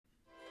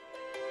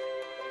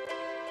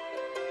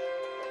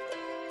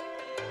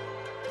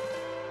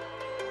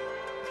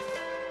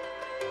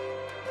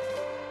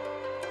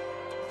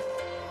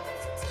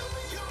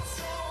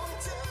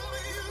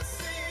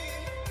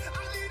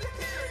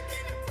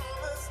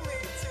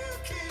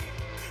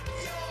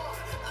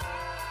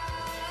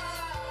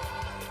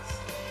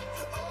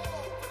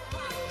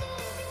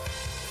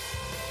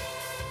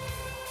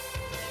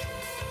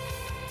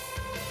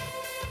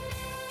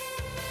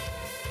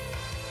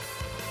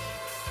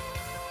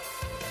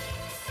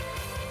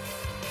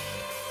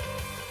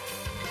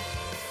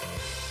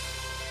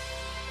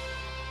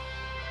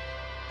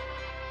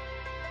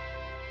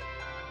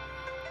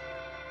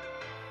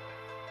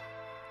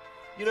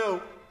You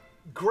know,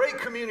 great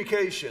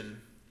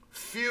communication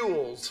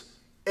fuels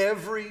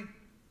every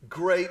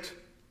great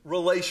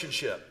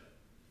relationship.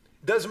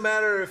 Doesn't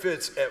matter if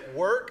it's at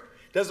work,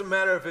 doesn't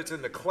matter if it's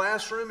in the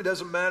classroom, it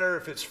doesn't matter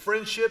if it's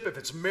friendship, if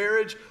it's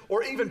marriage,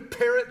 or even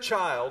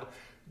parent-child.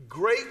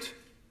 Great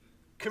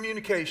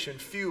communication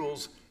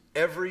fuels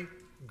every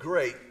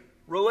great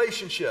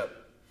relationship.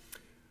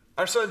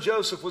 Our son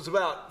Joseph was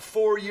about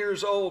 4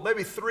 years old,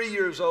 maybe 3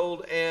 years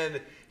old,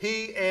 and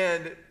he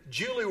and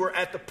Julie were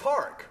at the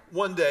park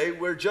one day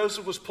where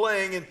Joseph was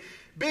playing, and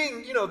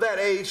being, that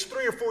age,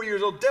 3 or 4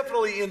 years old,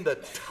 definitely in the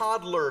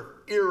toddler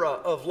era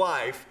of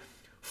life,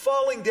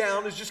 falling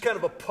down is just kind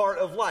of a part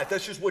of life.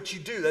 That's just what you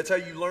do. That's how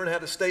you learn how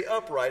to stay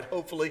upright,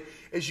 hopefully,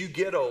 as you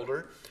get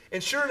older.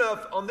 And sure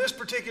enough, on this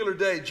particular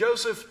day,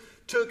 Joseph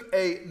took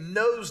a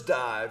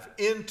nosedive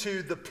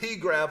into the pea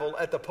gravel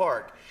at the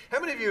park. How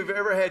many of you have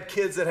ever had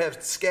kids that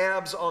have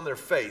scabs on their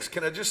face?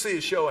 Can I just see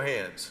a show of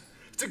hands?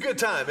 It's a good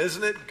time,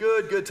 isn't it?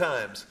 Good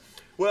times.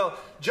 Well,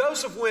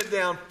 Joseph went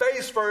down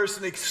face first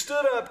and he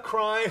stood up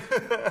crying.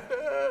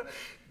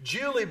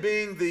 Julie,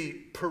 being the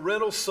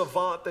parental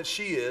savant that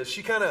she is,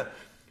 she kind of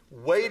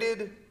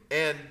waited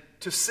and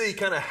to see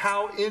kind of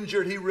how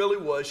injured he really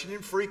was. She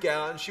didn't freak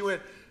out, and she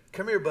went,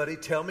 "Come here, buddy,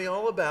 tell me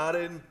all about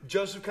it." And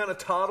Joseph kind of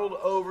toddled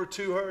over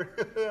to her.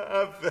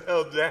 "I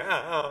fell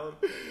down.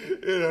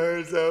 It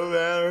hurt so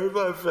bad. It hurt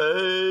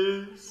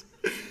my face."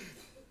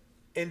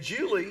 And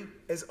Julie,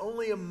 as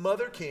only a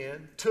mother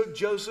can, took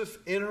Joseph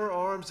in her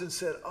arms and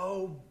said,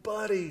 "Oh,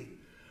 buddy,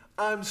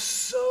 I'm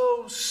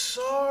so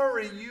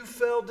sorry you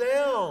fell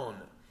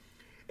down."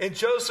 And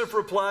Joseph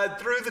replied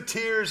through the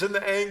tears and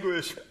the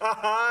anguish,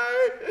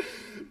 "I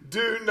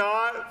do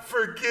not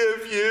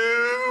forgive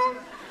you."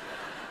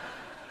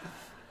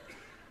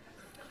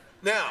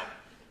 Now,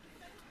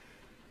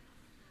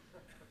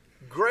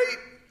 great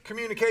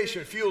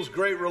communication fuels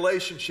great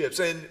relationships.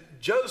 And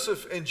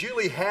Joseph and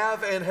Julie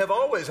have and have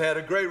always had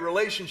a great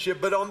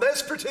relationship. But on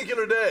this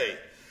particular day,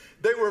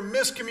 they were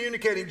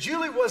miscommunicating.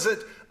 Julie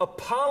wasn't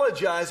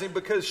apologizing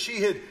because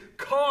she had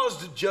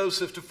caused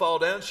Joseph to fall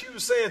down. She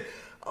was saying,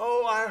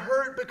 "Oh, I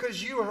hurt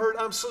because you hurt.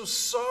 I'm so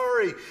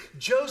sorry."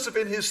 Joseph,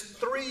 in his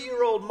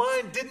 3-year-old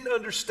mind, didn't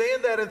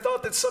understand that and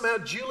thought that somehow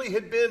Julie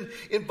had been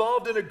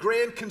involved in a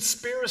grand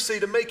conspiracy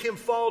to make him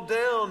fall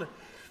down.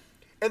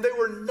 And they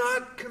were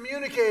not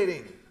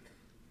communicating.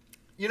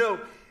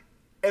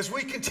 As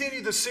we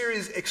continue the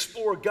series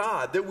Explore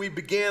God that we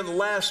began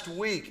last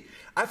week,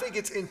 I think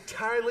it's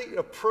entirely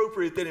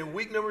appropriate that in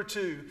week number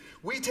 2,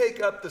 we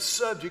take up the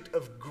subject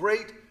of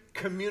great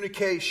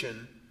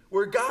communication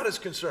where God is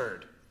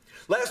concerned.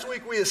 Last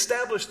week, we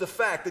established the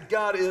fact that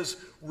God is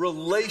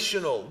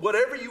relational.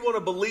 Whatever you want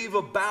to believe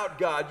about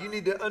God, you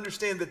need to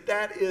understand that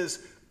that is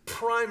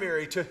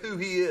primary to who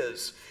He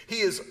is. He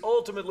is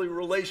ultimately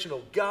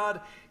relational. God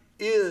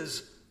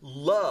is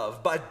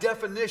love. By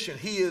definition,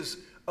 He is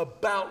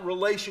about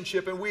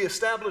relationship. And we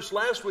established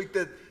last week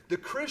that the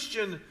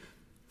Christian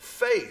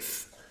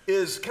faith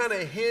is kind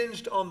of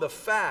hinged on the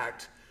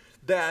fact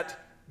that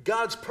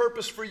God's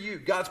purpose for you,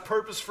 God's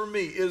purpose for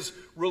me is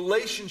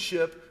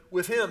relationship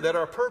with Him, that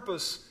our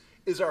purpose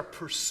is our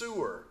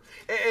pursuer.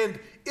 And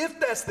if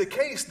that's the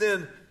case,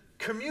 then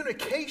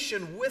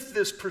communication with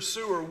this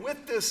pursuer,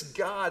 with this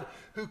God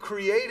who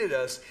created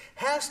us,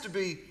 has to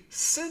be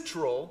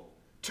central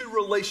to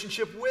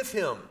relationship with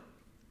Him.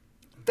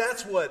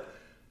 That's what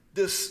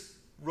this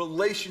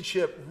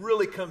relationship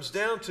really comes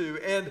down to.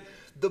 And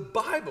the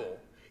Bible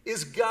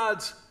is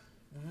God's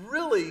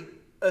really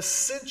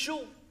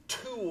essential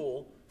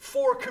tool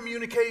for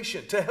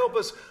communication, to help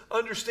us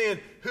understand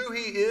who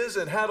He is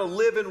and how to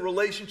live in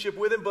relationship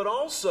with Him, but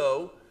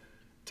also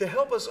to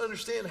help us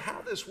understand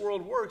how this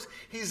world works.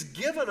 He's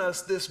given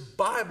us this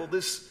Bible,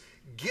 this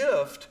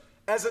gift,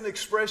 as an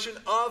expression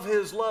of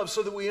His love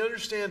so that we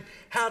understand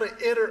how to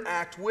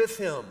interact with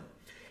Him.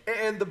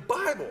 And the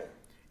Bible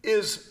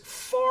is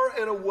far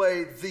and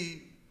away the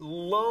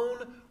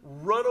lone,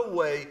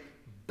 runaway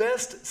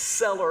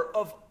bestseller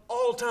of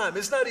all time.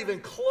 It's not even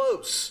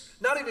close.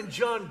 Not even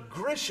John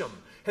Grisham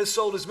has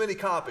sold as many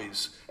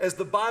copies as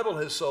the Bible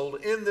has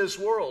sold in this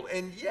world.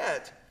 And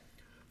yet,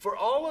 for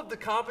all of the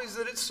copies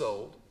that it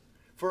sold,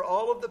 for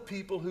all of the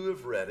people who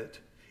have read it,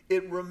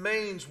 it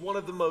remains one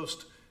of the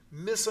most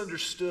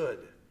misunderstood,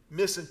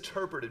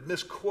 misinterpreted,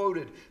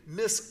 misquoted,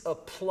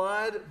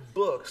 misapplied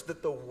books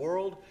that the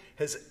world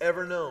has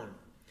ever known.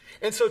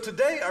 And so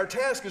today our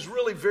task is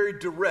really very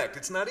direct.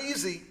 It's not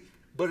easy,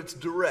 but it's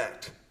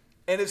direct.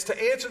 And it's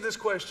to answer this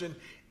question: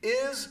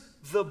 is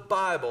the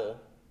Bible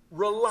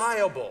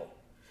reliable?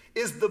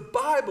 Is the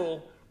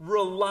Bible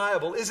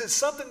reliable? Is it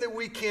something that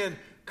we can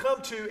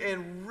come to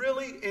and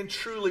really and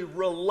truly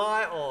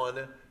rely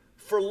on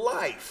for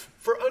life,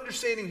 for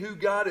understanding who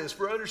God is,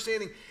 for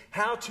understanding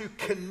how to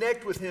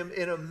connect with Him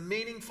in a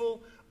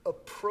meaningful,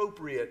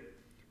 appropriate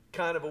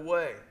kind of a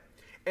way?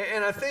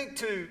 And I think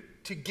to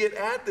get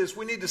at this,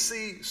 we need to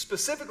see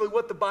specifically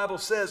what the Bible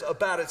says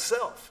about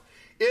itself.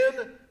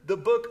 In the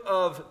book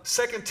of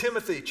 2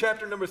 Timothy,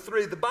 chapter number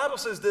 3, the Bible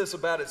says this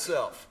about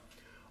itself: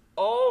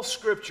 all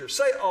Scripture,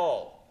 say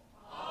all.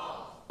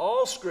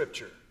 All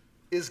Scripture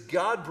is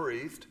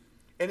God-breathed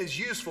and is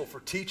useful for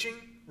teaching,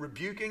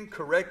 rebuking,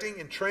 correcting,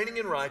 and training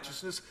in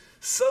righteousness,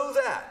 so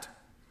that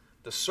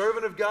the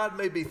servant of God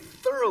may be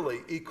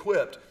thoroughly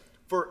equipped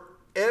for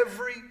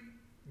every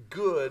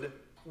good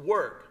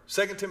work.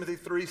 2 Timothy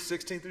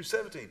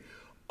 3:16-17.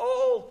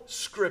 All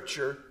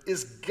Scripture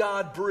is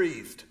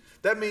God-breathed.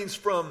 That means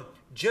from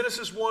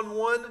Genesis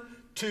 1:1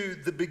 to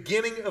the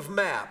beginning of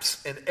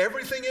maps and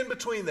everything in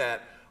between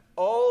that,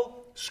 all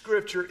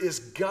Scripture is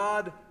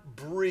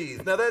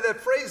God-breathed. Now that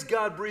phrase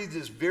God-breathed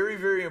is very,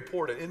 very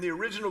important. In the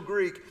original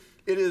Greek,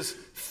 it is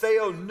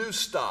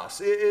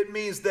theopneustos. It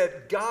means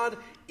that God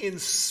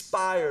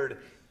inspired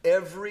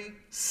every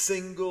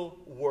single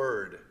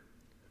word.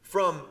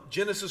 From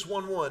Genesis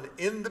 1:1,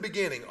 in the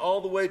beginning, all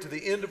the way to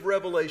the end of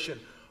Revelation,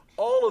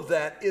 all of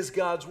that is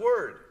God's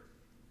word.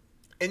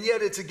 And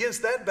yet it's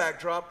against that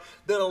backdrop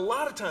that a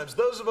lot of times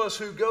those of us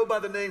who go by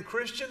the name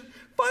Christian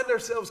find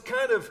ourselves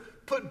kind of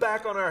put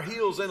back on our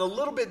heels and a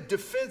little bit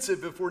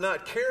defensive if we're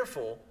not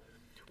careful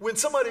when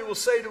somebody will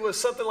say to us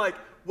something like,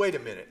 wait a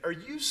minute, are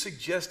you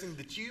suggesting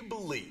that you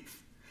believe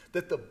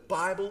that the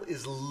Bible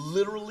is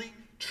literally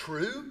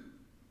true?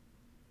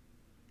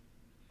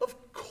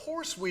 Of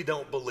course we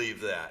don't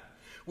believe that.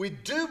 We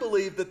do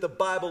believe that the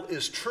Bible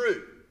is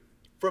true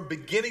from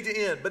beginning to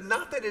end, but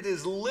not that it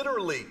is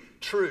literally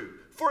true.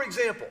 For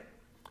example,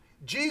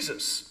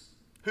 Jesus,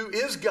 who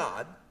is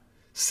God,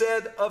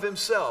 said of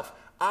himself,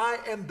 I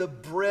am the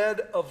bread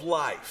of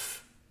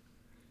life.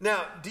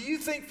 Now, do you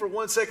think for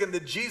one second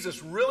that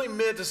Jesus really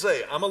meant to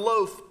say, I'm a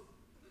loaf?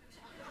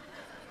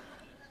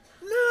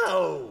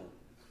 No.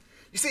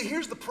 You see,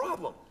 here's the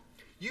problem.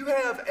 You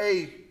have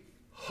a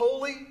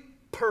holy,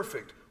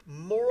 perfect,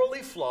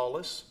 morally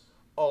flawless,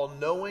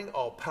 all-knowing,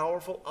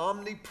 all-powerful,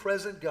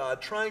 omnipresent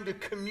God trying to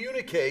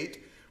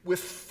communicate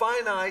with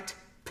finite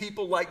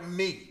people like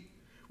me,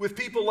 with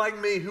people like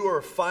me who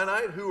are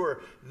finite, who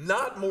are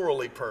not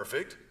morally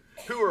perfect,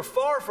 who are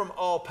far from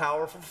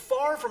all-powerful,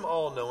 far from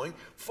all-knowing,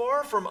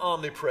 far from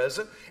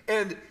omnipresent,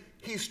 and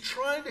he's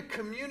trying to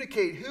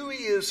communicate who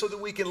he is so that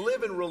we can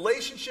live in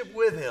relationship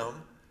with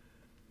him.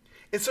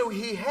 And so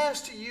he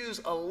has to use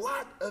a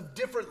lot of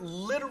different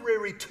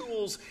literary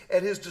tools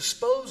at his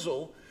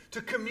disposal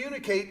to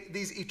communicate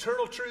these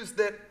eternal truths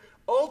that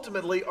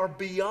ultimately are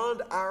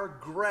beyond our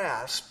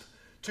grasp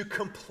to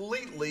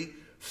completely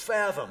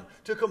fathom,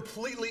 to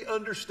completely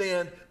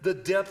understand the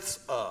depths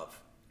of.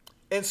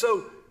 And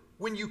so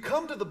when you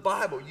come to the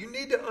Bible, you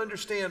need to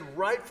understand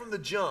right from the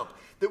jump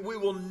that we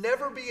will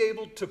never be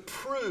able to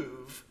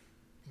prove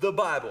the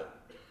Bible.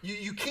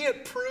 You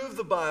can't prove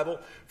the Bible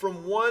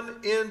from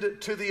one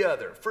end to the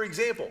other. For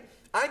example,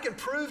 I can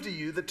prove to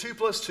you that 2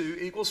 plus 2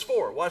 equals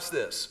 4. Watch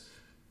this.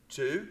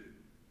 2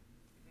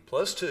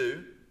 plus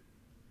 2,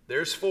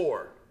 there's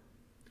 4.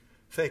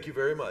 Thank you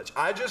very much.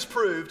 I just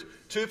proved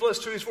 2 plus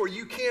 2 is 4.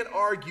 You can't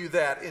argue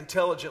that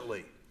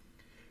intelligently.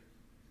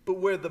 But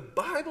where the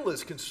Bible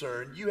is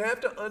concerned, you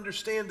have to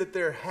understand that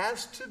there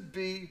has to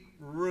be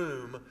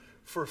room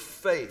for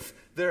faith.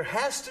 There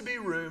has to be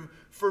room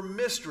for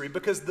mystery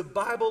because the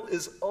Bible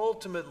is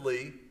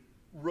ultimately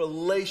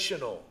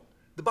relational.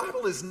 The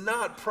Bible is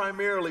not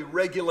primarily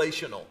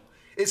regulational.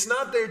 It's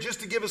not there just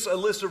to give us a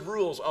list of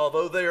rules,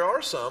 although there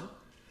are some.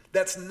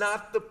 That's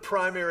not the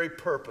primary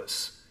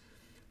purpose.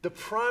 The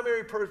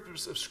primary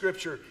purpose of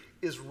Scripture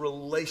is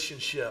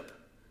relationship.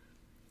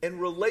 And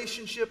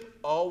relationship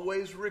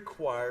always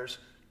requires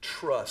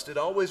trust. It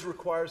always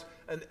requires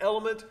an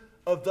element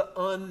of the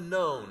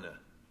unknown.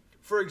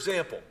 For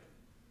example,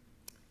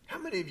 how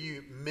many of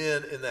you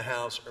men in the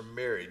house are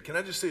married? Can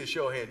I just see a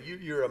show of hands?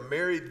 You're a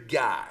married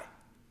guy,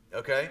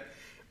 okay?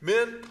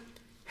 Men,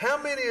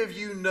 how many of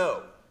you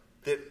know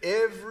that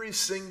every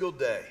single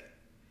day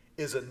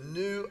is a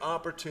new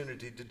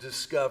opportunity to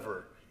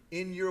discover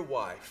in your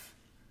wife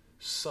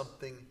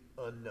something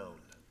unknown?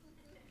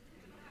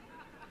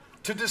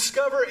 To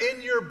discover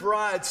in your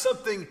bride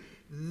something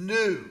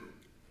new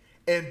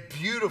and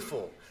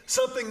beautiful,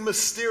 something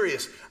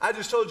mysterious. I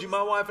just told you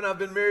my wife and I have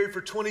been married for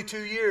 22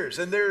 years,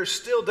 and there are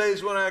still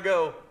days when I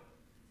go,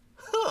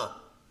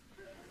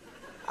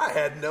 I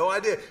had no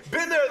idea.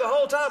 Been there the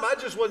whole time. I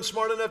just wasn't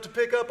smart enough to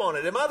pick up on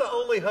it. Am I the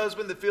only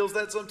husband that feels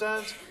that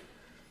sometimes?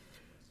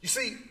 You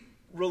see,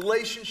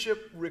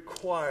 relationship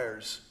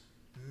requires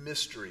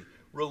mystery.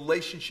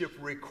 Relationship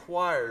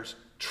requires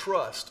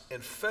trust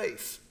and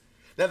faith.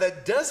 Now,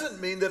 that doesn't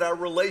mean that our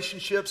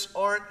relationships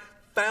aren't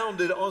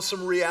founded on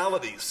some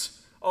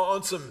realities,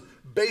 on some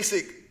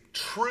basic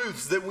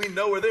truths that we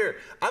know are there.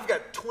 I've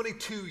got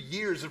 22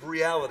 years of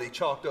reality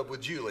chalked up with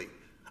Julie.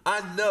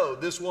 I know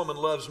this woman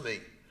loves me.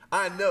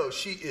 I know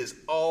she is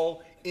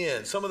all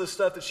in. Some of the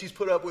stuff that she's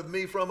put up with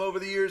me from over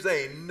the years,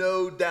 there ain't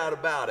no doubt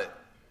about it.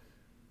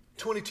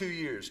 22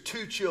 years,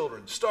 2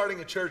 children, starting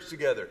a church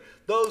together.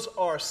 Those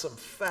are some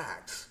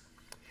facts.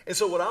 And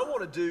so what I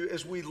want to do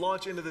as we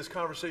launch into this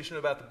conversation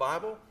about the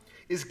Bible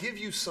is give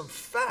you some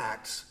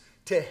facts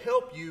to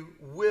help you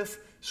with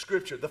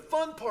Scripture. The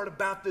fun part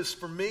about this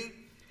for me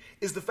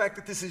is the fact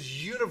that this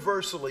is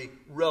universally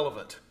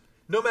relevant.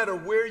 No matter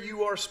where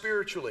you are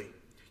spiritually,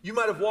 You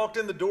might have walked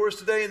in the doors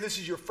today and this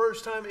is your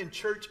first time in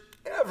church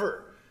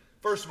ever.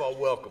 First of all,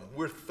 welcome.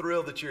 We're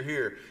thrilled that you're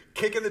here,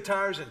 kicking the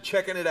tires and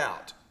checking it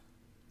out.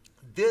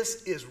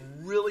 This is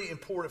really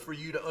important for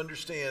you to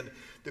understand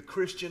the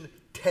Christian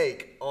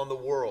take on the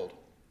world.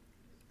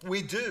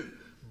 We do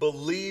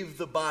believe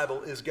the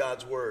Bible is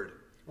God's word.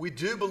 We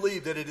do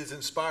believe that it is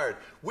inspired.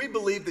 We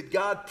believe that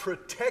God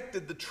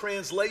protected the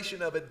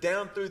translation of it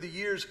down through the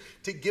years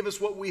to give us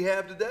what we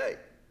have today.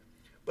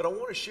 But I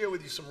want to share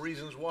with you some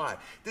reasons why.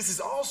 This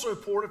is also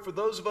important for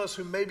those of us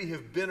who maybe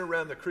have been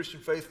around the Christian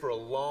faith for a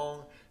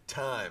long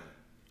time.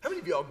 How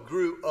many of y'all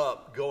grew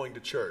up going to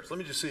church? Let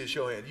me just see a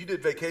show of hands. You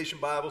did Vacation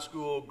Bible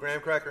School,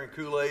 Graham Cracker and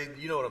Kool-Aid.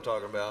 You know what I'm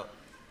talking about.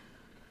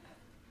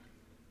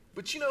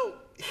 But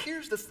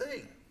here's the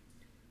thing.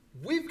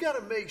 We've got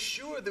to make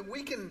sure that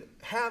we can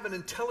have an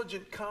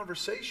intelligent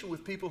conversation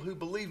with people who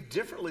believe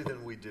differently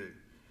than we do.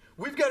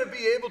 We've got to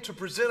be able to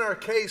present our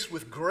case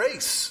with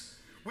grace.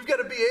 We've got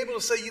to be able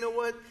to say, you know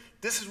what?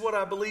 This is what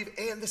I believe,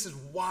 and this is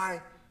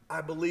why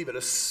I believe it.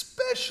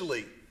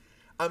 Especially,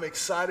 I'm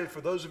excited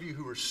for those of you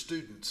who are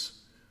students,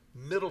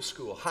 middle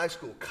school, high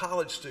school,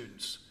 college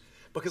students.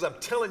 Because I'm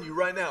telling you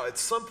right now, at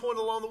some point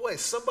along the way,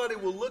 somebody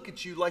will look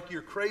at you like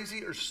you're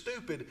crazy or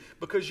stupid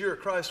because you're a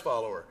Christ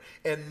follower.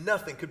 And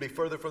nothing could be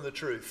further from the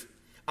truth.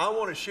 I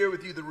want to share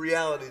with you the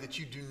reality that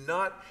you do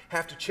not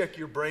have to check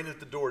your brain at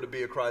the door to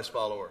be a Christ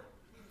follower.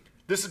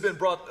 This has been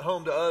brought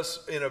home to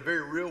us in a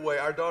very real way.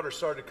 Our daughter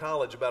started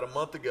college about a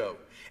month ago.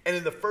 And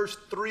in the first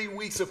 3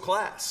 weeks of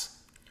class,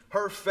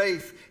 her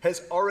faith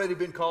has already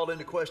been called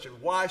into question.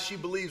 Why she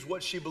believes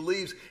what she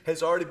believes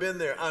has already been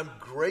there. I'm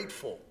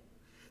grateful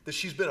that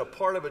she's been a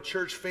part of a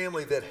church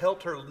family that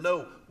helped her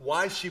know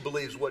why she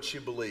believes what she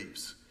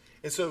believes.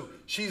 And so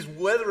she's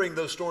weathering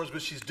those storms,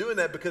 but she's doing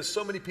that because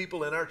so many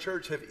people in our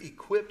church have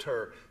equipped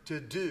her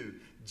to do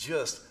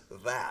just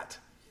that.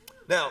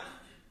 Now,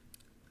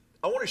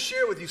 I want to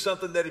share with you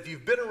something that if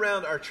you've been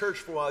around our church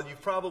for a while,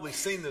 you've probably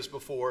seen this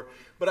before,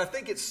 but I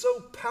think it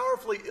so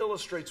powerfully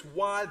illustrates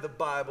why the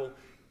Bible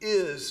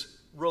is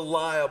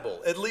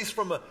reliable, at least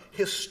from a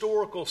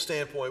historical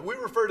standpoint. We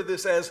refer to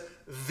this as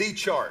the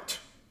chart,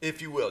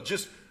 if you will,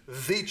 just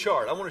the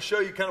chart. I want to show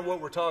you kind of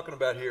what we're talking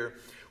about here.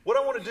 What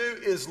I want to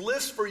do is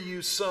list for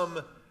you some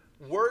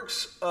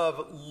works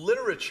of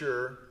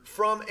literature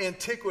from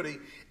antiquity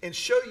and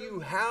show you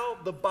how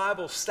the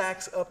Bible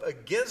stacks up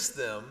against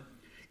them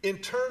in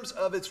terms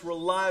of its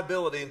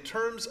reliability, in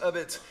terms of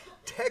its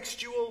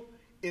textual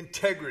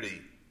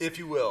integrity, if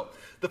you will.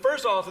 The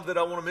first author that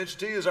I want to mention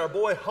to you is our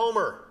boy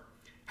Homer.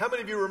 How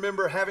many of you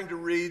remember having to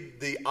read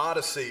the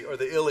Odyssey or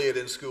the Iliad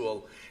in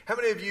school? How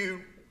many of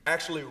you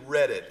actually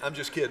read it? I'm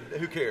just kidding.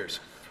 Who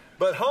cares?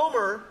 But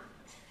Homer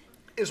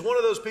is one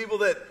of those people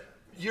that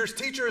your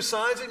teacher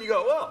assigns it and you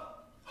go,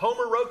 well,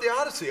 Homer wrote the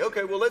Odyssey.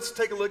 Okay, well, let's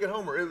take a look at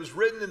Homer. It was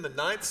written in the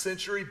 9th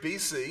century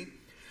BC.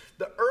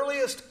 The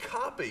earliest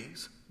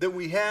copies that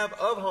we have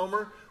of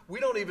Homer, we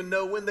don't even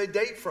know when they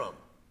date from.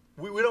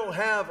 We don't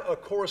have a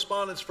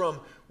correspondence from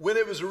when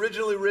it was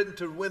originally written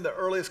to when the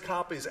earliest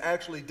copies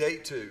actually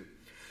date to.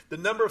 The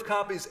number of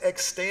copies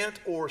extant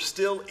or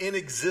still in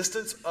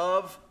existence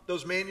of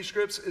those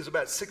manuscripts is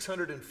about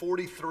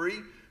 643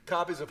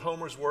 copies of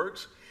Homer's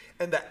works.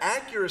 And the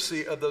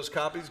accuracy of those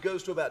copies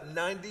goes to about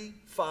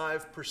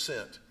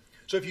 95%.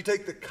 So if you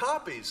take the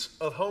copies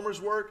of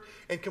Homer's work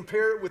and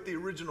compare it with the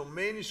original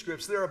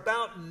manuscripts, they're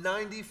about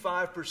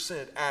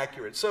 95%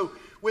 accurate. So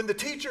when the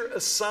teacher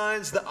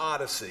assigns the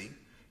Odyssey,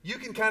 you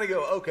can kind of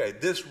go, okay,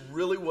 this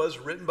really was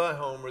written by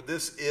Homer.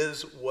 This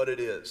is what it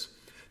is.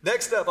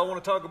 Next up, I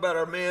want to talk about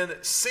our man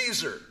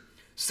Caesar.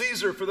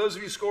 Caesar, for those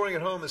of you scoring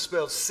at home, is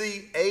spelled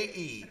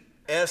C-A-E-S-A-R.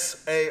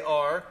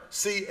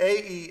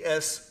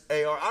 C-A-E-S-A-R.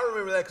 I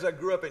remember that because I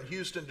grew up in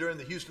Houston during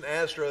the Houston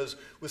Astros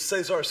with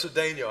Cesar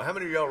Cedeno. How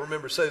many of y'all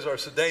remember Cesar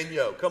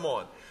Cedeno? Come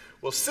on.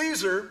 Well,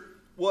 Caesar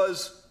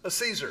was a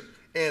Caesar,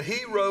 and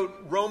he wrote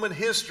Roman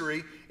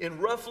history in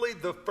roughly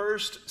the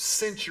 1st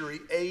century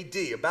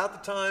A.D., about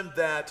the time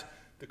that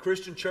the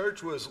Christian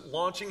church was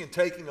launching and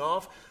taking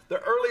off.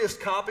 The earliest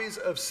copies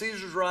of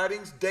Caesar's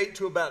writings date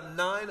to about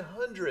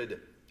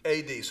 900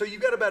 A.D. So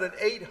you've got about an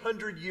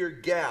 800-year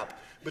gap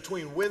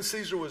between when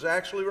Caesar was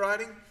actually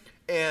writing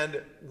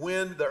and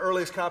when the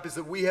earliest copies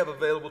that we have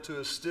available to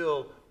us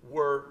still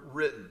were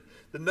written.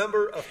 The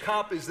number of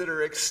copies that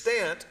are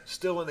extant,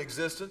 still in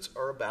existence,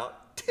 are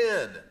about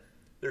 10.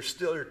 There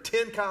are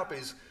 10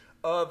 copies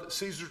of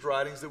Caesar's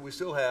writings that we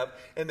still have,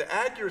 and the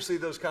accuracy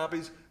of those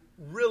copies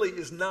really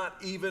is not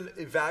even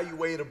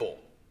evaluatable.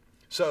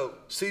 So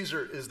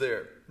Caesar is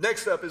there.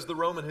 Next up is the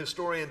Roman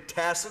historian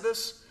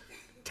Tacitus.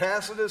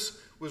 Tacitus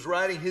was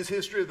writing his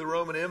history of the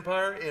Roman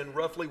Empire in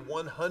roughly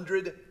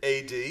 100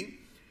 A.D.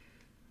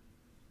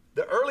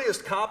 The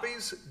earliest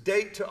copies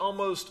date to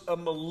almost a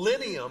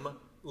millennium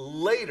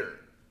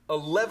later,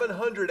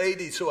 1100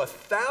 A.D. So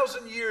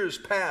 1,000 years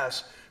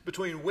pass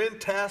between when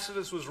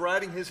Tacitus was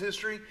writing his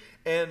history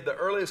and the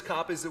earliest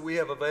copies that we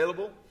have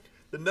available.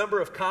 The number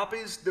of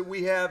copies that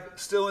we have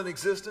still in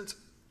existence,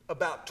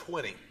 about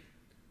 20.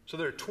 So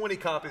there are 20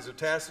 copies of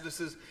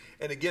Tacitus's.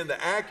 And again,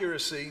 the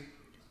accuracy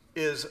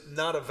is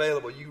not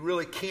available. You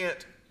really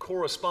can't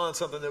correspond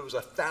something that was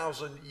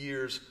 1,000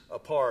 years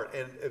apart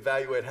and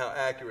evaluate how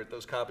accurate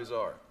those copies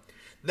are.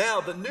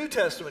 Now, the New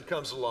Testament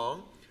comes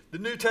along. The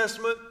New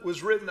Testament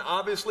was written,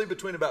 obviously,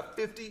 between about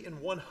 50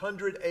 and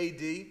 100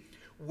 AD,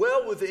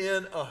 well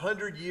within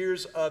 100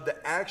 years of the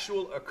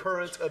actual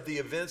occurrence of the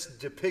events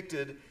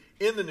depicted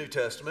in the New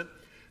Testament.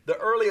 The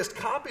earliest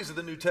copies of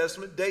the New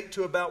Testament date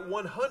to about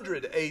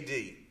 100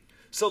 AD.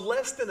 So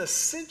less than a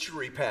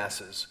century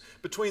passes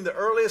between the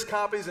earliest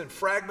copies and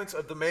fragments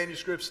of the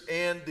manuscripts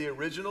and the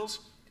originals.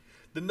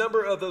 The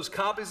number of those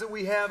copies that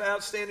we have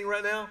outstanding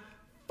right now,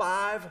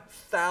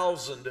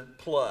 5,000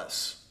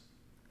 plus.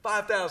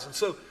 5,000.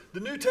 So the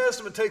New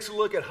Testament takes a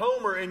look at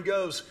Homer and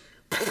goes,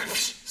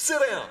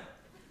 sit down.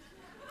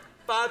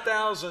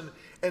 5,000,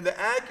 and the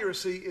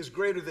accuracy is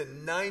greater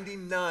than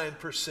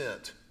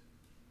 99%.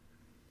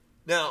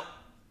 Now,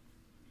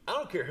 I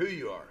don't care who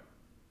you are.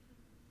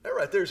 That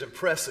right there is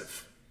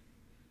impressive.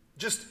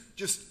 Just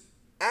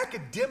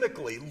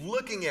academically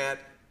looking at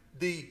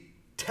the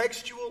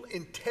textual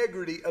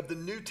integrity of the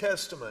New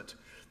Testament,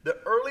 the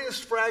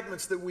earliest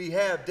fragments that we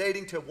have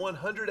dating to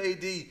 100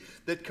 AD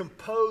that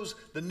compose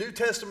the New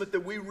Testament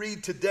that we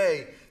read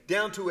today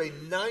down to a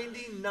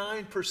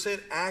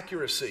 99%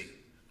 accuracy.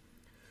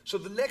 So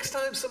the next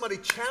time somebody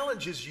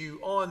challenges you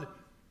on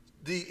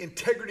the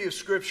integrity of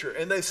Scripture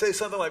and they say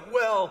something like,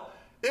 well,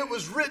 it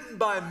was written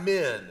by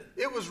men,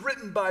 it was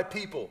written by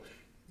people.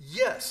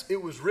 Yes,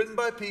 it was written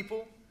by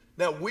people.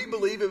 Now, we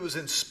believe it was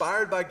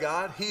inspired by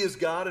God. He is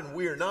God and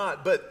we are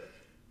not. But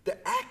the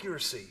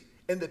accuracy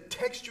and the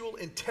textual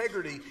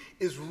integrity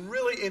is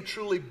really and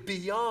truly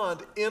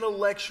beyond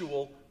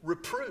intellectual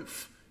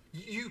reproof.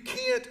 You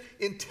can't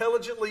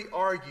intelligently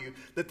argue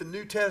that the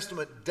New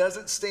Testament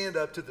doesn't stand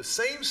up to the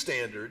same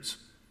standards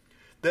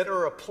that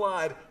are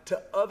applied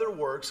to other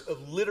works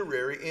of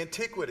literary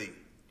antiquity.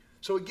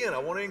 So again, I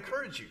want to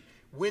encourage you,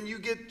 when you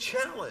get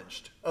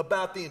challenged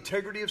about the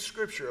integrity of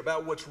Scripture,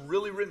 about what's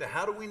really written,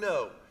 how do we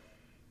know?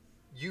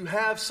 You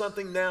have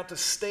something now to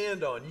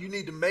stand on. You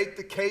need to make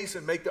the case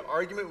and make the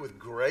argument with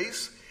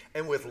grace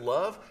and with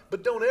love,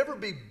 but don't ever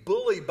be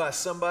bullied by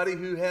somebody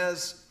who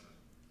has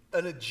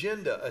an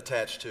agenda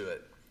attached to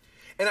it.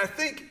 And I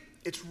think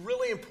it's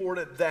really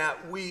important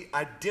that we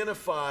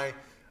identify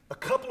a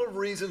couple of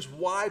reasons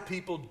why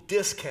people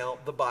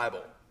discount the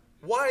Bible.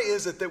 Why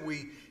is it that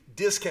we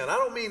discount? I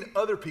don't mean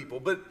other people,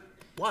 but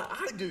why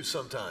I do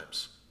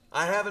sometimes.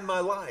 I have in my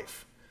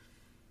life.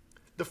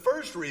 The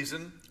first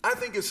reason, I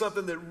think, is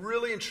something that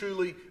really and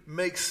truly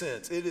makes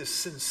sense. It is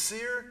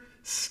sincere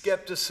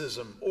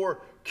skepticism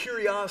or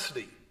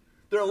curiosity.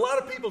 There are a lot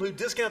of people who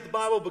discount the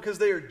Bible because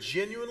they are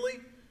genuinely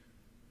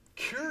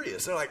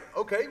curious. They're like,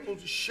 okay, well,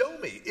 show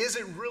me. Is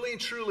it really and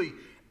truly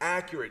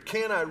accurate?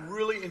 Can I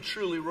really and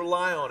truly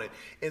rely on it?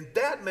 And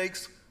that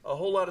makes a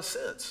whole lot of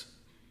sense.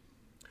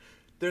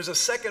 There's a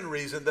second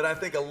reason that I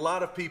think a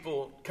lot of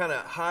people kind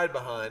of hide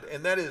behind,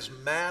 and that is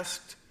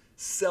masked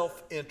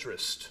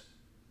self-interest.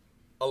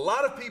 A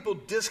lot of people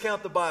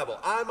discount the Bible.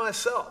 I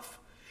myself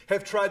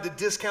have tried to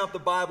discount the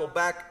Bible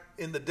back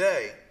in the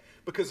day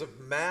because of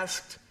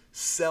masked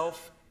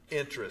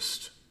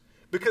self-interest.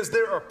 Because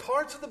there are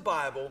parts of the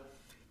Bible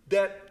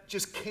that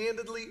just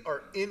candidly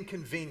are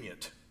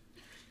inconvenient.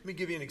 Let me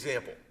give you an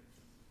example.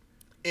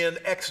 In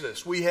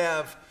Exodus, we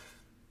have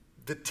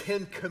the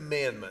 10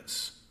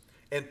 Commandments.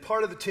 And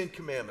part of the 10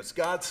 Commandments,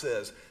 God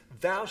says,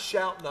 thou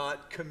shalt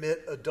not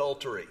commit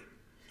adultery.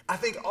 I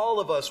think all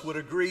of us would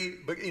agree,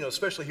 but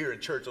especially here in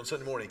church on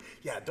Sunday morning,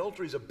 yeah,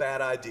 adultery is a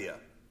bad idea.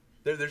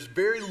 There's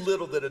very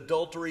little that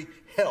adultery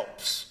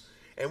helps.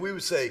 And we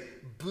would say,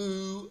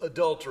 boo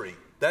adultery.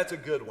 That's a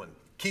good one.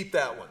 Keep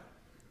that one.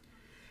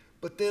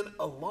 But then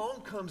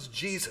along comes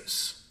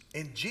Jesus,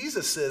 and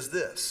Jesus says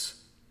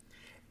this,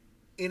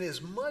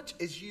 inasmuch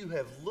as you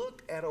have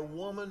looked at a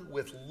woman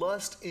with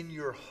lust in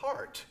your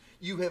heart,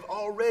 you have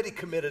already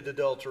committed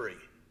adultery.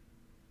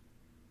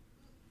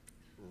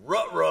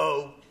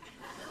 Ruh-roh.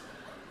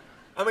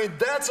 I mean,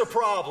 that's a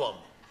problem.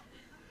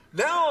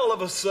 Now all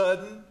of a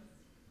sudden,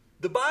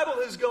 the Bible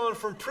has gone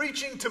from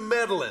preaching to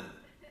meddling.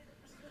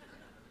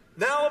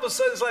 Now all of a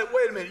sudden it's like,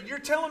 wait a minute, you're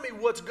telling me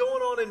what's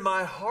going on in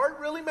my heart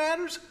really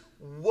matters?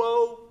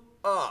 Woe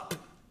up.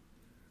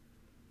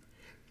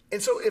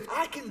 And so if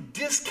I can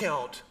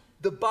discount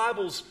the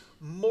Bible's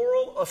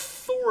moral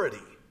authority,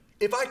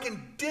 if I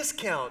can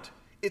discount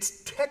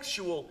its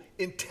textual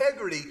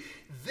integrity,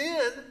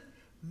 then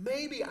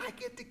maybe I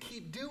get to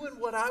keep doing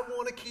what I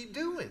want to keep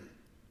doing.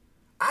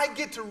 I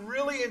get to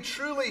really and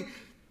truly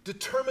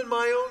determine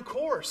my own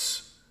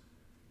course.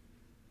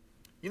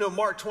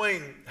 Mark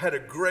Twain had a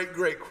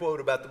great quote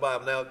about the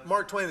Bible. Now,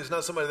 Mark Twain is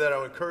not somebody that I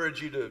would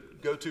encourage you to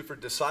go to for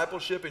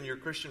discipleship in your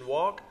Christian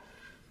walk,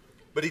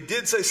 but he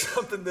did say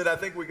something that I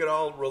think we could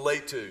all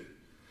relate to.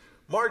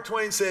 Mark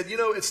Twain said,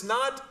 it's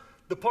not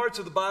the parts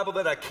of the Bible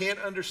that I can't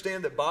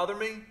understand that bother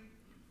me.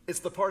 It's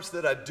the parts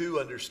that I do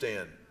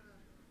understand.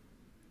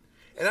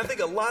 And I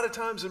think a lot of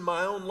times in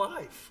my own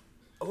life,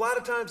 a lot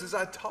of times as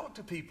I talk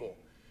to people,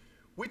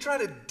 we try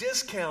to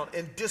discount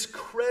and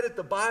discredit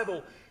the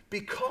Bible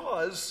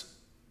because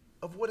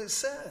of what it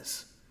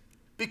says,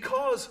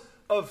 because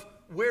of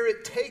where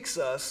it takes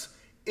us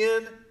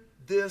in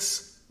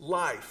this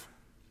life.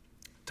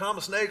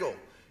 Thomas Nagel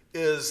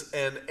is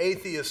an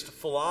atheist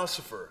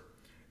philosopher,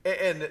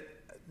 and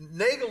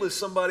Nagel is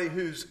somebody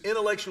whose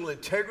intellectual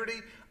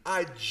integrity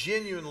I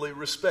genuinely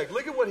respect.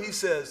 Look at what he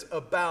says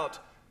about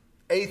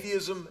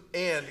atheism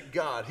and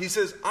God. He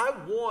says, I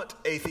want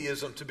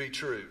atheism to be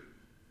true.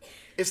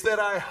 It's that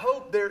I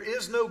hope there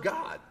is no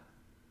God.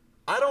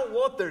 I don't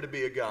want there to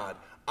be a God.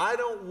 I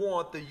don't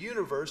want the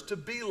universe to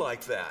be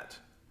like that.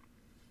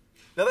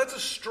 Now that's a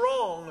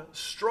strong,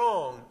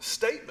 strong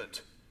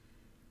statement.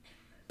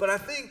 But I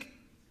think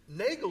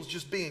Nagel's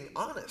just being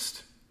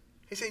honest.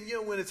 He's saying,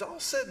 when it's all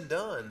said and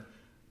done,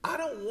 I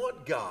don't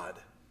want God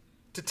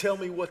to tell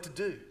me what to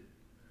do.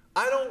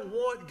 I don't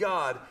want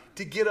God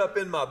to get up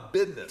in my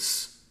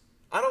business.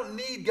 I don't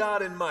need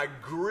God in my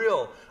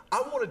grill.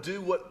 I want to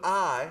do what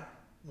I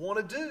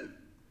want to do.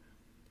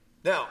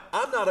 Now,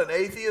 I'm not an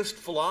atheist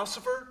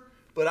philosopher,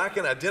 but I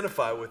can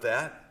identify with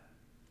that.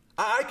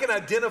 I can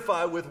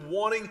identify with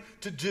wanting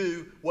to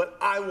do what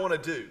I want to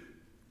do,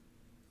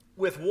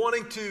 with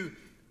wanting to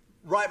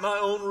write my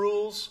own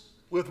rules,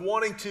 with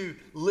wanting to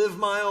live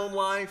my own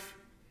life,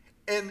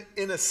 and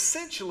in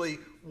essentially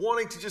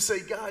wanting to just say,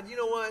 God, you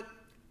know what?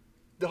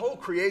 The whole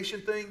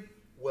creation thing,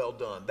 well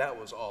done. That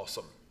was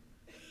awesome.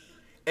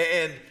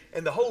 And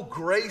the whole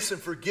grace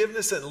and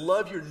forgiveness and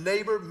love your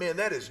neighbor, man,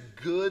 that is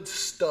good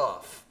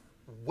stuff.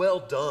 Well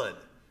done.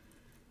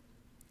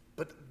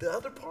 But the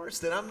other parts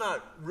that I'm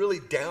not really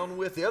down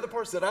with, the other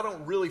parts that I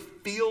don't really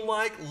feel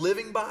like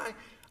living by,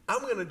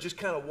 I'm going to just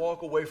kind of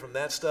walk away from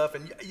that stuff.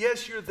 And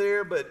yes, you're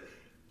there, but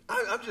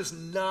I'm just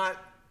not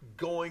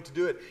going to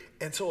do it.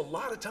 And so a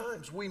lot of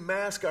times we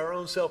mask our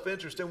own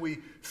self-interest and we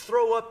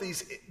throw up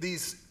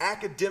these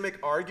academic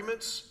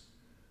arguments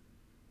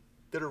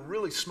that are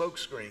really smoke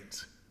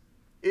screens.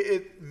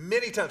 It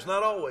many times,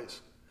 not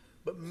always,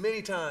 but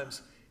many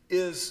times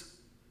is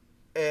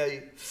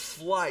a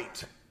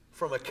flight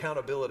from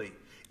accountability.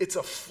 It's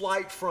a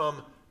flight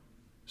from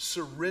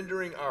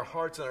surrendering our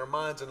hearts and our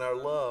minds and our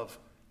love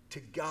to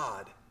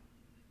God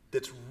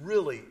that's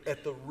really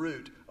at the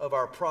root of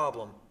our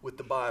problem with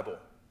the Bible.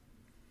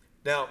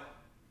 Now,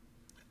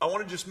 I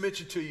want to just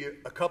mention to you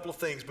a couple of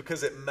things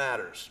because it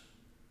matters.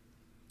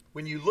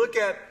 When you look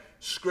at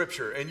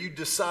Scripture and you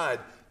decide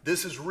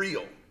this is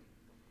real,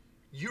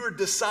 you are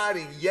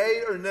deciding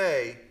yay or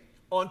nay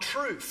on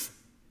truth.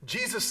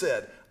 Jesus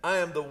said, I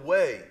am the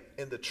way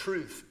and the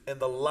truth and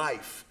the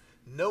life.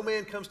 No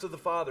man comes to the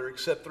Father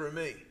except through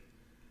me.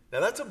 Now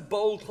that's a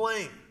bold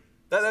claim.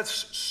 That's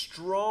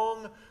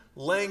strong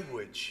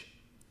language.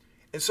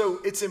 And so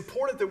it's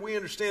important that we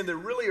understand there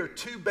really are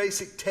two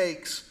basic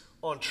takes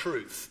on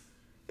truth.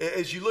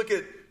 As you look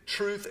at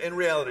truth and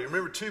reality,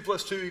 remember 2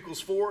 + 2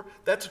 = 4?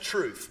 That's a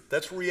truth.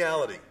 That's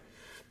reality.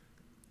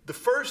 The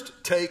first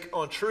take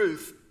on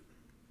truth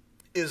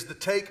is the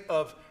take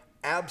of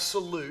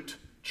absolute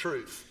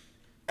truth.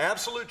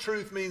 Absolute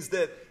truth means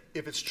that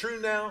if it's true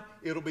now,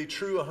 it'll be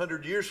true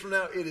 100 years from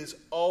now. It is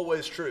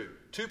always true.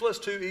 2 +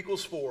 2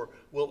 = 4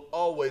 will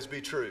always be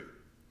true.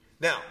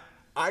 Now,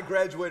 I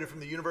graduated from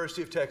the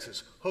University of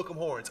Texas, hook 'em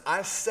horns.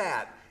 I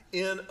sat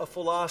in a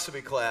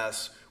philosophy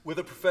class with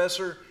a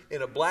professor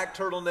in a black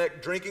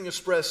turtleneck drinking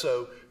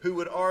espresso who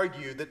would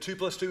argue that 2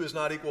 + 2 is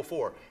not equal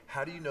 4.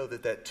 How do you know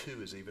that that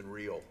 2 is even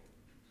real?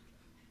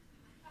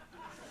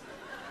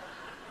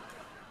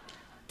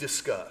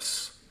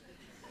 Discuss.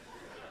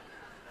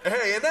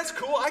 Hey, and that's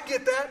cool. I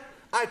get that.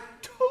 I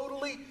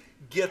totally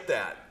get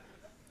that.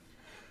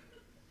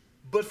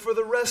 But for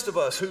the rest of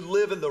us who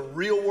live in the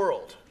real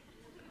world,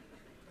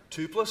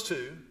 2 +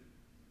 2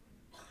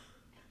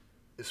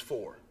 is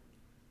 4.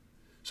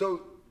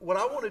 So what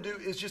I want to do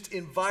is just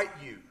invite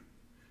you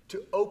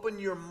to open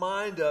your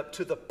mind up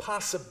to the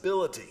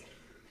possibility,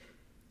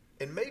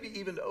 and maybe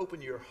even to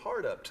open your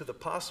heart up to the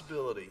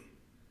possibility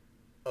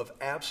of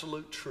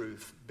absolute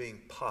truth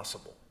being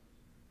possible.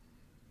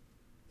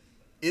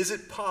 Is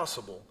it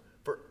possible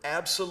for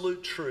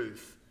absolute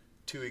truth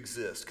to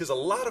exist? Because a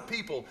lot of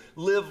people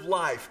live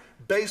life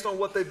based on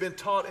what they've been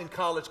taught in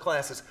college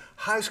classes,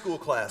 high school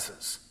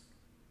classes,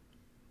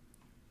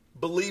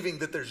 believing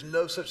that there's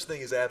no such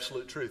thing as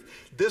absolute truth.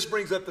 This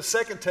brings up the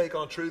second take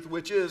on truth,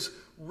 which is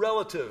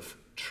relative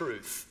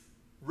truth,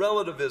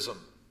 relativism.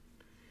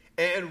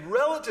 And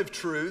relative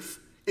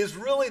truth is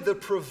really the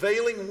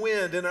prevailing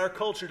wind in our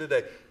culture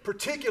today,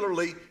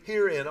 particularly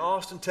here in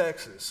Austin,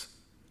 Texas.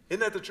 Isn't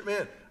that the truth?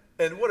 Man,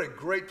 and what a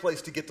great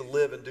place to get to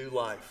live and do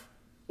life.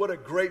 What a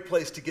great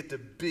place to get to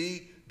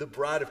be the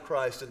bride of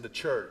Christ in the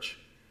church.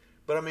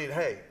 But I mean,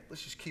 hey,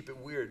 let's just keep it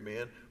weird,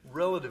 man.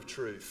 Relative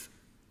truth.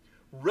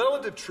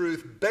 Relative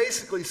truth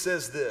basically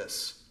says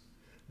this,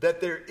 that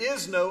there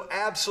is no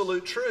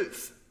absolute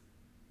truth.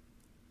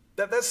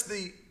 That's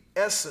the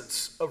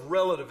essence of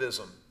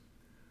relativism.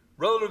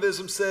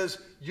 Relativism says,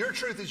 your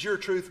truth is your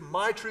truth,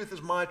 my truth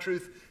is my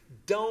truth,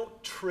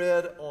 don't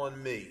tread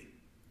on me.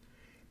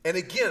 And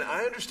again,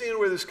 I understand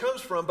where this comes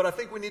from, but I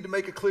think we need to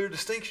make a clear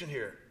distinction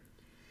here.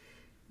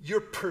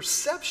 Your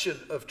perception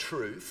of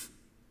truth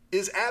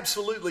is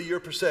absolutely your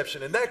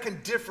perception, and that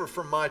can differ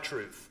from my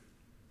truth,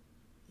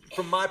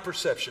 from my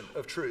perception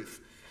of truth.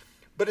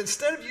 But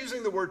instead of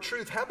using the word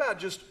truth, how about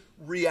just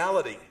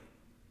reality?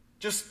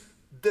 Just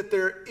that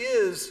there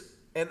is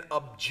an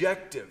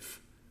objective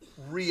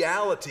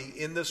reality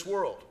in this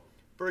world.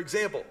 For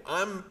example,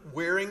 I'm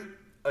wearing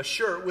a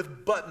shirt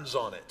with buttons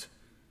on it.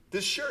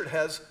 This shirt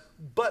has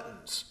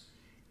buttons.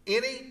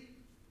 Any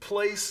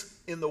place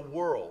in the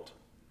world,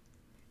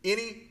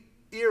 any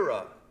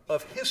era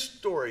of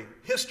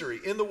history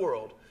in the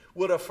world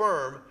would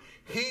affirm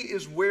he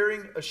is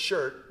wearing a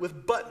shirt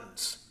with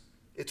buttons.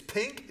 It's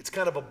pink. It's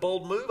kind of a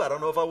bold move. I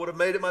don't know if I would have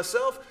made it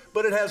myself,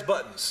 but it has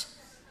buttons.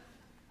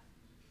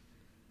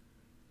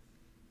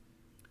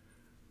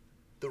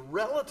 The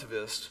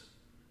relativist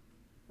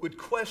would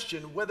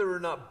question whether or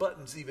not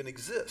buttons even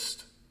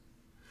exist.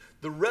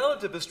 The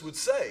relativist would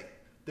say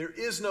there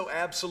is no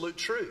absolute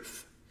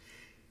truth.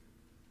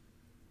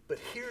 But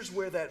here's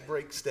where that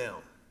breaks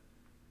down.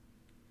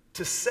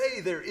 To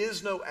say there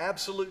is no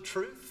absolute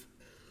truth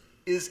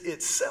is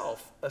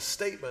itself a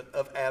statement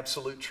of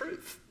absolute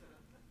truth.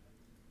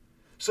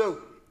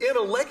 So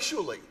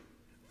intellectually,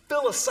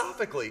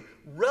 philosophically,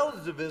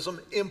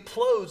 relativism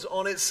implodes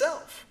on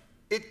itself.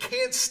 It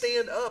can't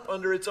stand up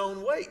under its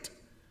own weight.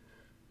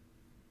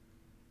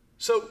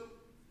 So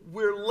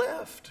we're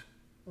left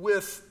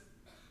with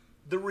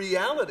the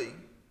reality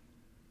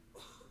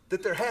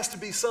that there has to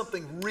be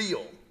something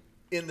real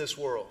in this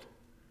world.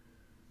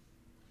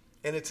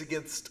 And it's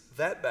against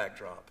that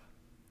backdrop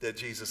that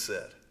Jesus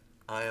said,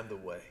 I am the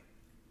way,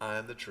 I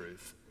am the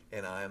truth,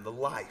 and I am the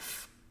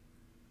life.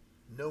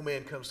 No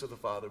man comes to the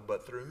Father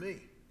but through me.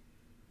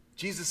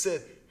 Jesus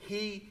said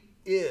he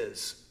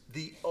is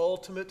the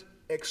ultimate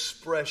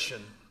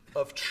expression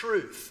of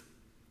truth.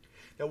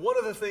 Now, one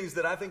of the things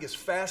that I think is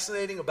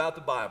fascinating about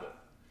the Bible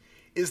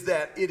is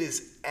that it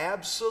is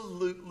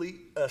absolutely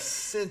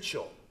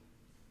essential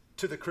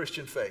to the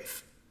Christian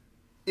faith.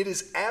 It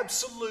is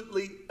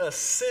absolutely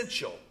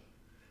essential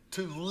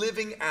to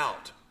living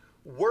out,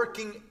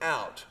 working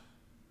out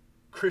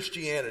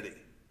Christianity.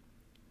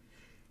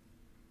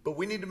 But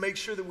we need to make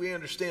sure that we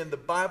understand the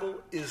Bible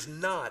is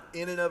not,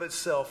 in and of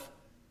itself,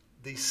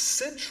 the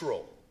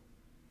central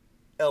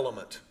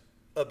element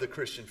of the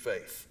Christian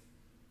faith.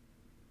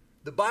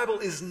 The Bible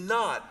is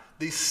not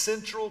the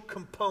central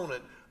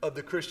component of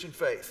the Christian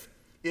faith.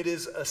 It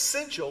is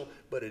essential,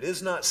 but it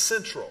is not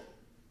central.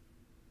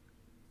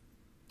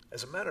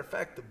 As a matter of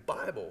fact, the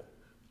Bible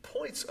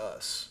points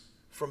us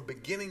from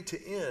beginning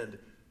to end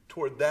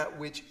toward that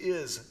which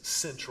is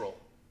central,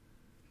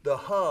 the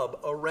hub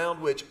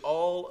around which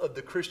all of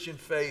the Christian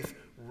faith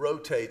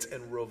rotates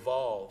and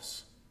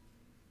revolves,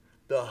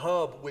 the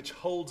hub which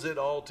holds it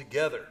all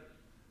together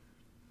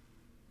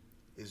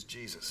is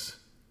Jesus.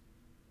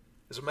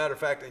 As a matter of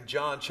fact, in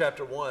John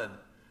chapter 1,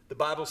 the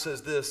Bible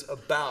says this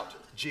about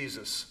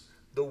Jesus: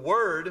 the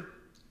Word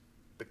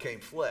became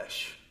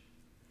flesh.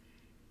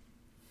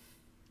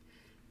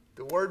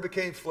 The Word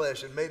became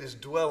flesh and made his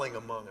dwelling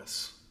among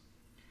us.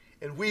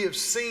 And we have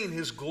seen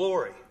his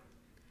glory,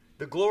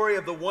 the glory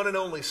of the one and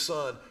only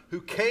Son,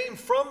 who came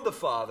from the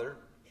Father,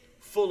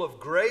 full of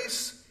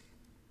grace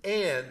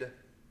and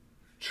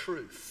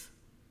truth.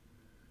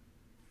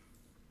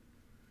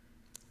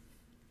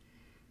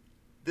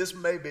 This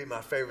may be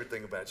my favorite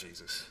thing about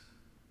Jesus.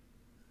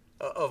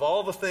 Of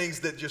all the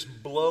things that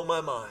just blow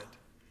my mind,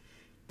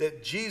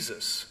 that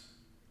Jesus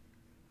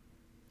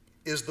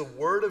is the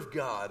Word of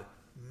God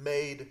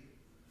made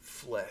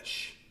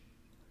flesh.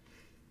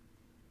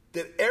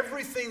 That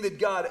everything that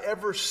God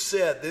ever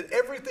said, that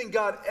everything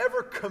God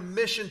ever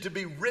commissioned to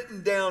be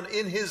written down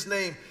in his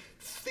name,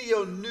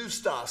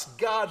 theopneustos,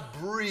 God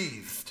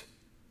breathed,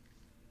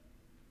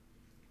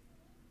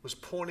 was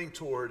pointing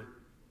toward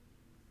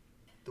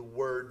the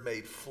Word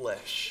made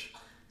flesh.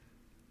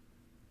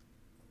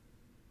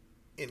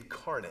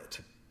 Incarnate,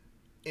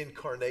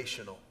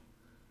 incarnational.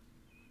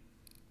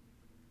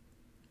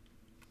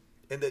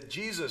 And that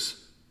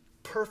Jesus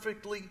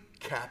perfectly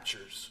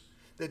captures,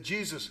 that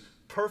Jesus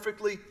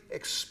perfectly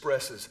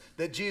expresses,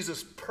 that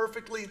Jesus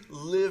perfectly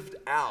lived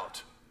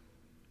out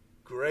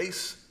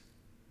grace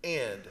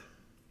and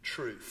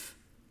truth.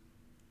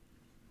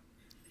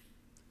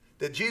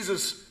 That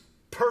Jesus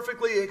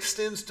perfectly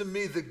extends to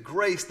me the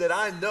grace that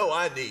I know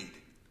I need,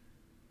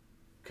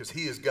 because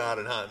he is God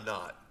and I am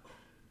not.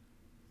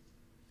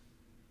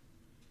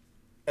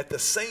 At the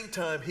same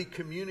time, he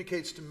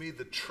communicates to me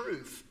the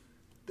truth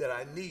that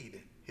I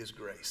need his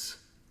grace.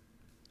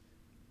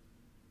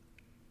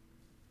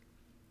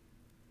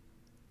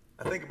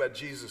 I think about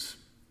Jesus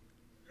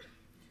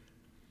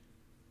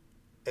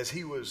as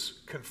he was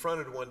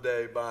confronted one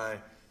day by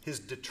his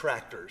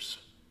detractors,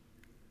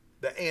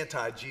 the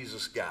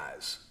anti-Jesus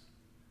guys,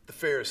 the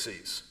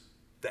Pharisees,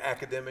 the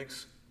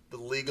academics, the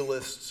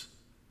legalists,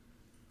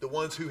 the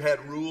ones who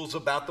had rules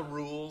about the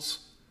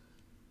rules.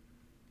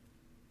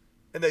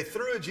 And they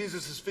threw at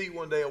Jesus' feet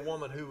one day a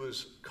woman who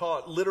was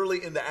caught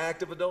literally in the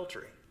act of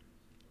adultery.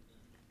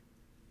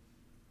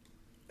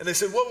 And they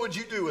said, "What would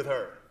you do with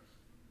her?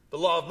 The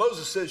law of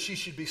Moses says she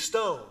should be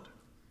stoned."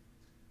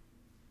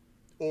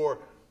 Or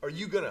are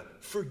you going to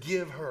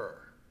forgive her?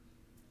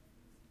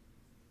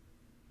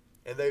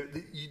 And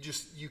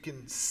you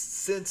can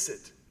sense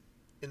it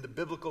in the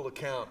biblical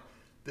account,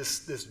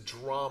 this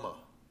drama,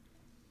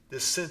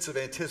 this sense of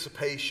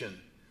anticipation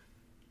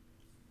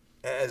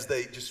as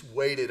they just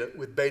waited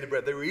with bated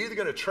breath. They were either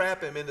going to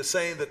trap him into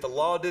saying that the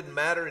law didn't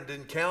matter and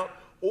didn't count,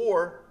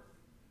 or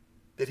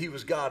that he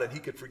was God and he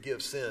could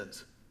forgive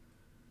sins.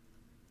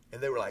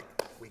 And they were like,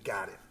 we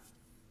got him.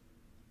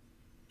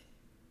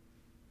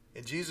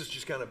 And Jesus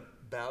just kind of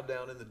bowed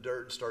down in the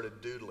dirt and started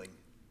doodling,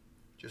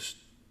 just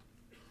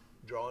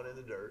drawing in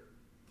the dirt.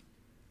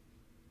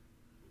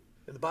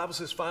 And the Bible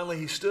says finally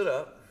he stood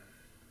up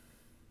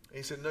and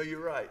he said, no, you're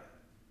right.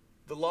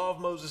 The law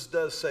of Moses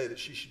does say that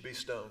she should be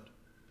stoned.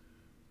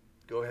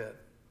 Go ahead.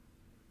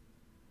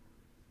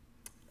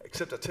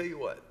 Except I tell you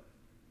what,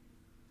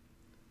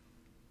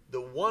 the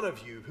one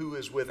of you who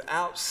is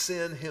without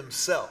sin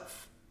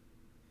himself,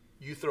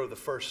 you throw the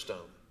first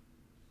stone.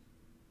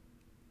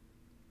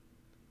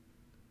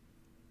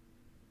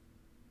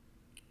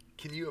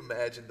 Can you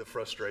imagine the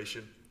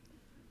frustration?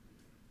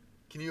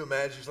 Can you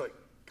imagine? It's like,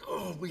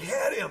 oh, we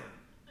had him.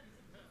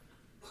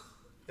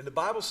 And the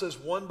Bible says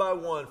one by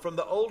one, from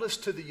the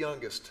oldest to the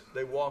youngest,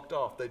 they walked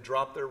off. They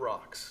dropped their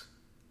rocks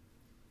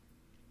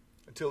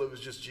until it was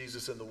just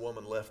Jesus and the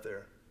woman left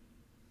there.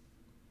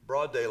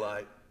 Broad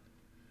daylight.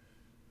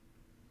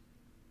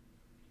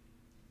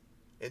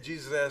 And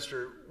Jesus asked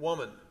her,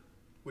 woman,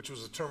 which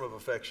was a term of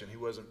affection. He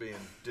wasn't being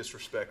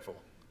disrespectful.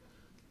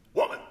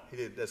 Woman! He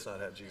did. That's not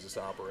how Jesus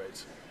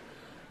operates.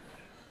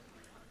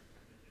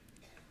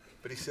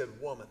 But he said,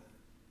 woman.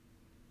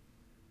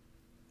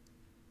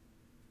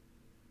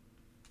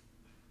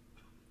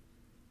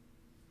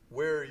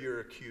 Where are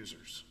your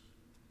accusers?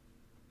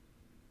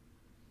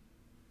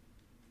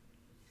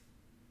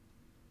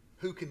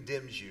 Who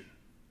condemns you?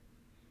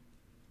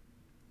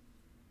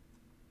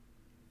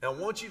 Now, I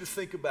want you to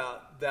think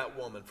about that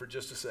woman for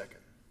just a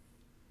second.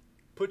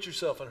 Put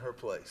yourself in her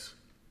place.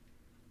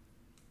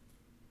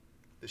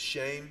 The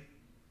shame,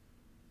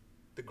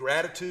 the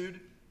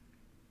gratitude.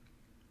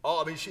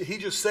 He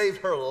just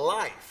saved her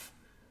life.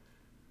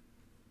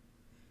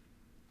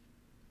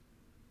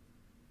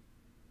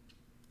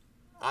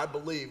 I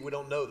believe, we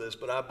don't know this,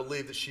 but I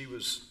believe that she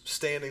was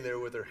standing there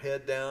with her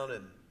head down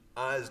and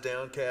eyes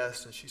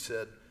downcast, and she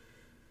said,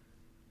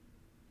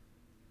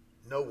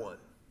 no one.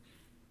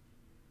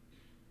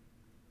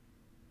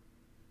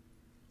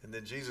 And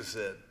then Jesus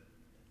said,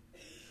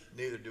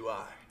 neither do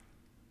I.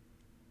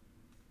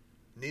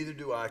 Neither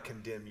do I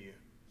condemn you.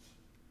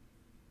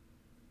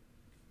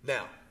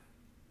 Now,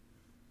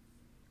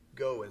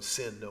 go and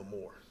sin no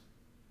more.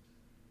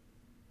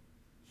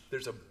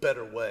 There's a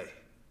better way,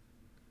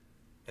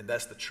 and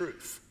that's the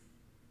truth.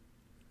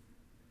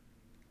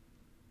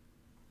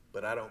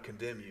 But I don't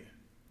condemn you,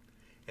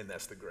 and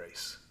that's the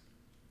grace.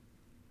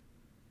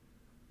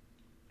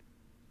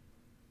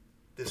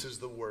 This is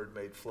the Word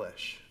made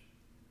flesh.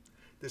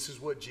 This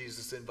is what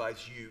Jesus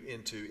invites you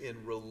into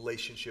in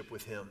relationship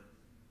with Him.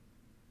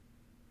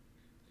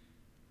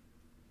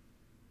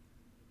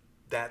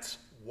 That's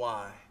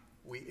why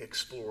we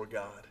explore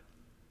God.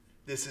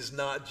 This is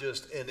not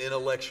just an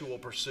intellectual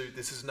pursuit.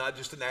 This is not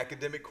just an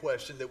academic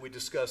question that we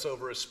discuss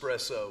over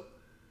espresso.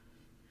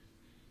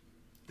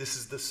 This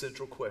is the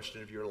central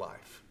question of your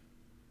life.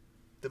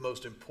 The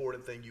most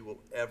important thing you will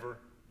ever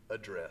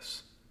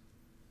address.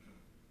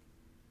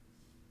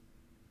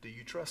 Do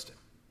you trust Him?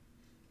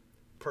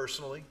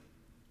 Personally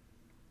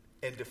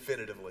and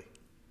definitively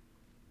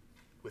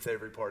with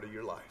every part of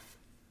your life.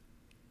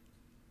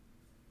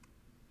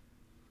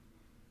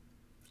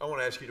 I want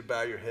to ask you to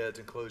bow your heads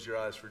and close your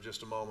eyes for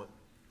just a moment.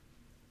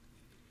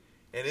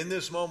 And in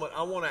this moment,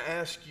 I want to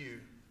ask you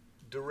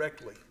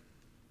directly,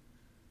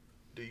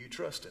 do you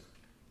trust Him?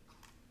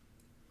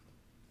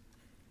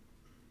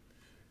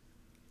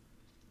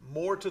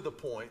 More to the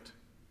point,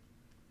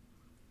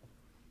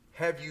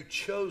 have you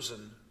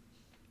chosen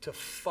to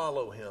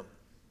follow Him?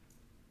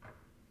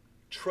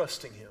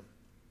 Trusting Him.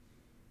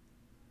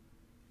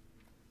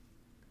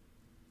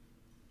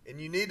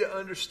 And you need to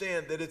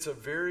understand that it's a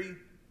very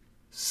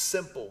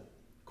simple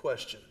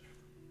question.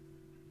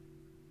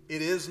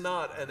 It is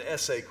not an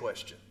essay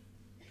question.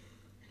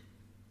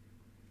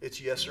 It's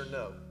yes or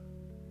no.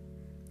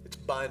 It's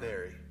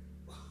binary.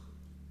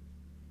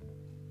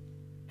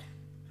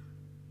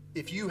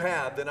 If you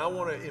have, then I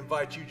want to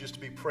invite you just to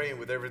be praying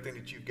with everything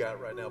that you've got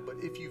right now. But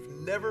if you've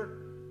never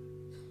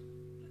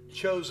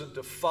chosen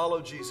to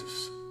follow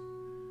Jesus,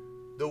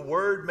 the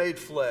Word made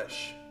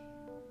flesh,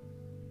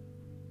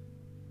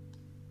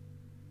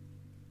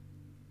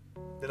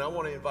 then I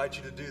want to invite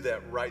you to do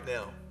that right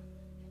now.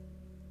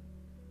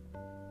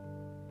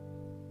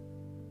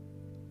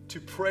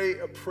 To pray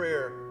a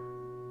prayer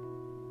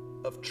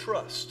of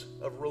trust,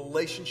 of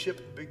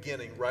relationship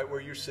beginning right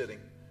where you're sitting.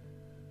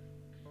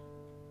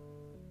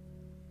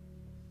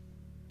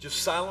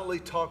 Just silently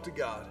talk to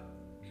God.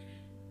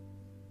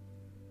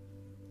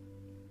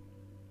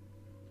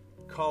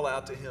 Call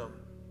out to Him.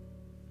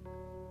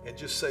 And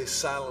just say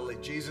silently,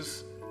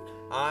 Jesus,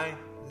 I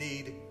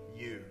need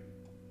you.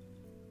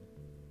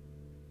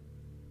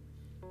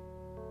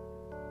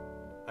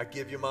 I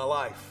give you my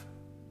life.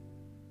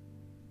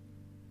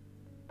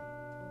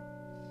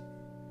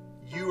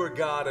 You are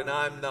God and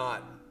I'm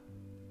not.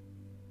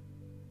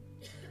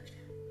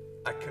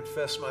 I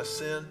confess my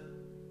sin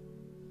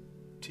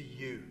to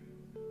you.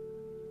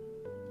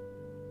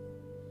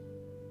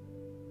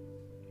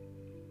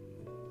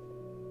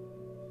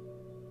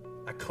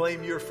 I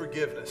claim your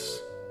forgiveness.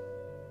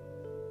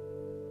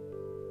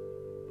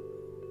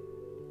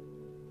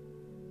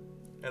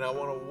 And I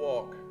want to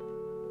walk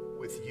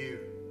with you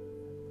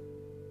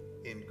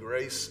in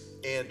grace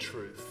and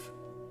truth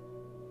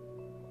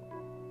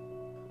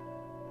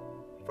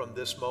from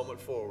this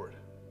moment forward,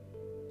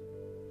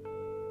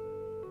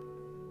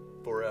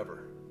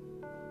 forever.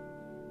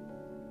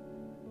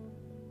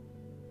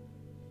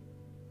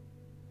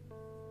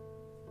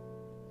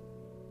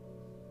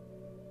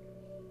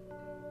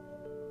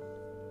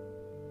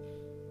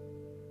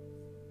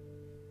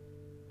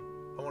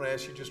 I want to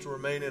ask you just to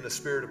remain in a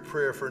spirit of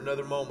prayer for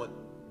another moment,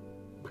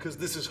 because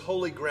this is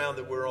holy ground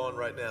that we're on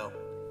right now.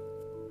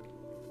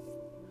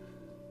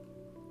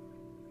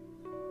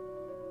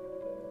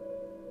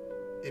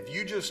 If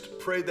you just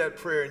prayed that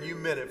prayer and you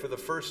meant it for the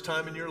first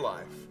time in your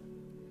life,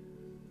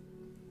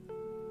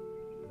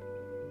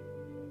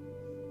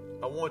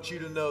 I want you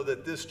to know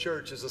that this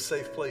church is a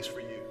safe place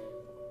for you.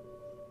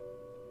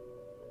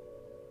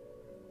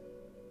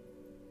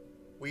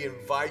 We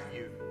invite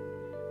you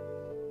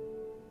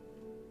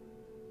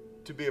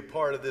to be a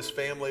part of this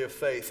family of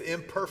faith,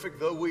 imperfect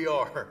though we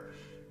are.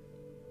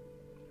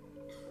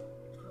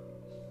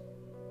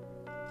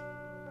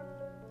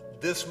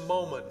 This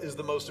moment is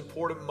the most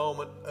important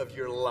moment of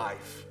your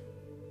life.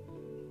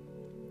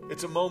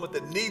 It's a moment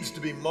that needs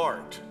to be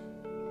marked.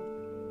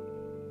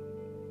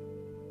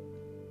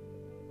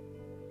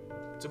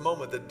 It's a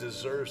moment that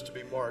deserves to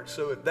be marked.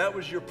 So if that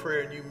was your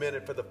prayer and you meant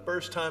it for the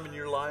first time in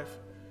your life,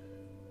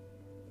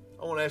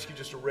 I want to ask you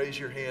just to raise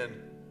your hand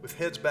with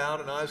heads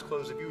bowed and eyes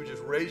closed. If you would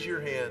just raise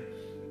your hand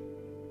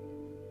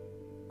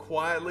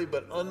quietly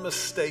but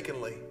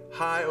unmistakably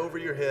high over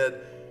your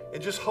head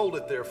and just hold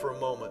it there for a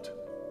moment.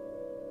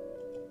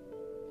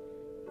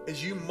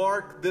 As you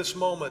mark this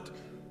moment,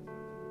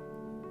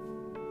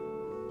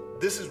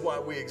 this is why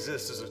we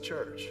exist as a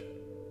church.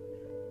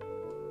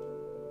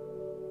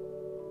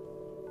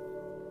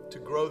 To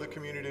grow the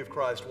community of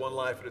Christ one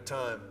life at a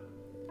time.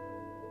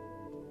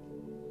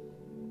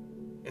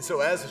 And so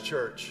as a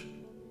church,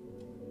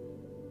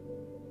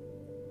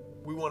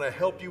 we want to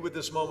help you with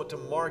this moment to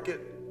mark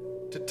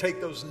it, to take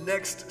those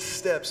next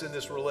steps in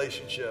this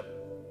relationship.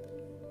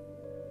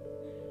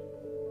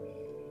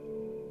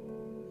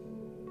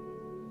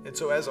 And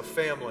so as a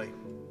family,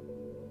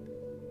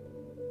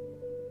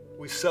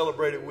 we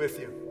celebrate it with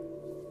you.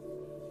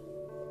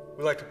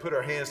 We like to put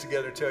our hands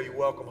together and tell you,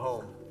 welcome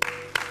home.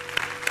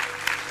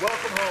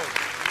 Welcome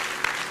home.